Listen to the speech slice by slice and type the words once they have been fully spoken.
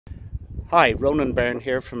Hi, Ronan Byrne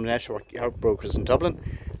here from Network Yacht Brokers in Dublin,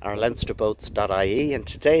 our leinsterboats.ie, and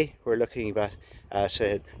today we're looking at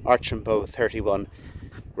an Archambault 31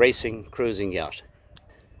 racing cruising yacht.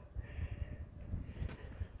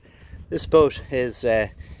 This boat is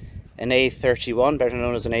an A31, better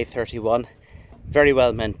known as an A31, very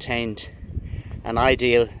well maintained and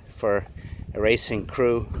ideal for a racing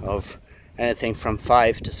crew of anything from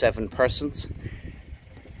 5 to 7 persons.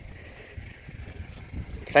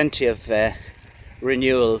 Plenty of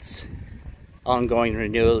renewals, ongoing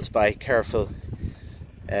renewals by careful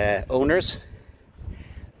owners.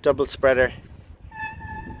 Double spreader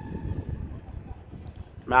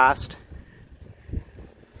mast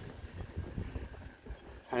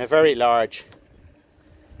and a very large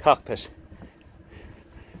cockpit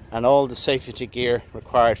and all the safety gear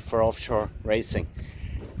required for offshore racing.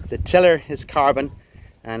 The tiller is carbon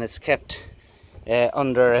and it's kept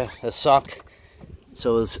under a sock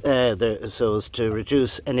so as to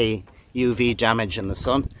reduce any UV damage in the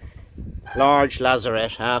sun. Large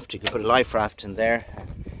lazarette aft, you could put a life raft in there,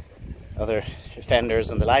 other fenders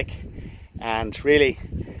and the like, and really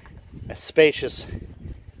a spacious,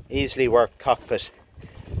 easily worked cockpit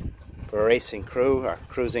for a racing crew or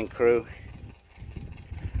cruising crew.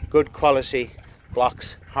 Good quality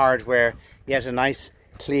blocks, hardware, yet a nice,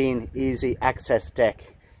 clean, easy access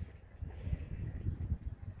deck.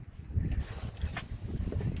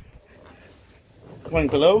 Going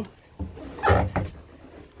below,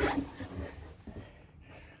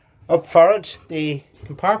 up forward, the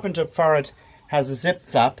compartment up forward has a zip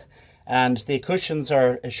flap and the cushions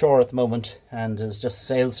are ashore at the moment and there's just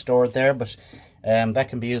sails stored there, but that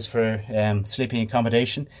can be used for sleeping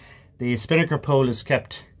accommodation. The spinnaker pole is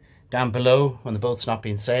kept down below when the boat's not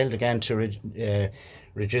being sailed, again to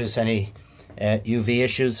reduce any UV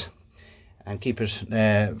issues and keep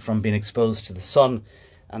it from being exposed to the sun.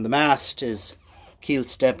 And the mast is keel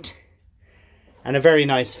stepped and a very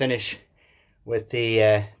nice finish with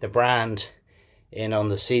the brand in on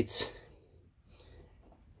the seats.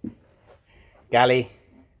 Galley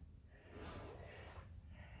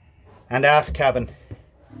and aft cabin.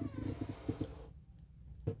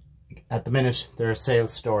 At the minute there are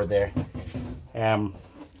sails stored there.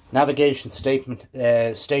 Navigation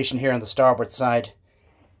station here on the starboard side,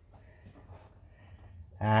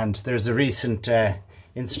 and there's a recent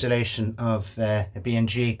installation of a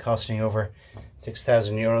B&G costing over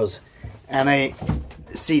 €6,000 and a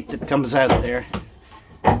seat that comes out there,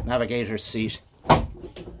 navigator's seat.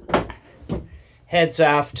 Heads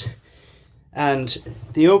aft, and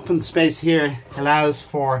the open space here allows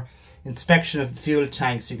for inspection of the fuel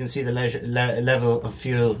tanks. You can see the level of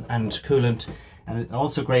fuel and coolant, and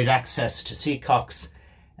also great access to seacocks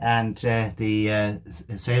and the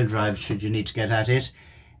sail drive should you need to get at it.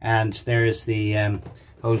 And there is the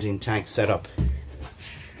holding tank setup.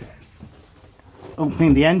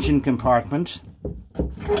 Opening the engine compartment,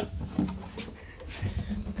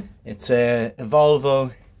 it's a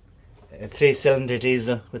Volvo 3-cylinder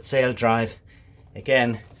diesel with sail drive,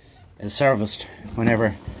 again is serviced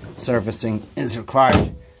whenever servicing is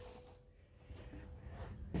required.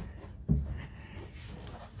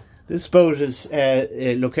 This boat is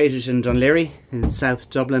located in Dun Laoghaire in South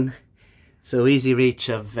Dublin, so easy reach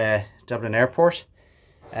of Dublin Airport,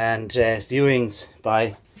 and viewings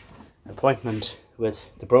by appointment with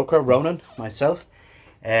the broker Ronan, myself,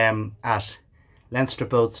 at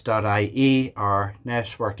leinsterboats.ie or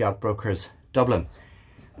Network Yacht Brokers Dublin.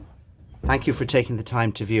 Thank you for taking the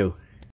time to view.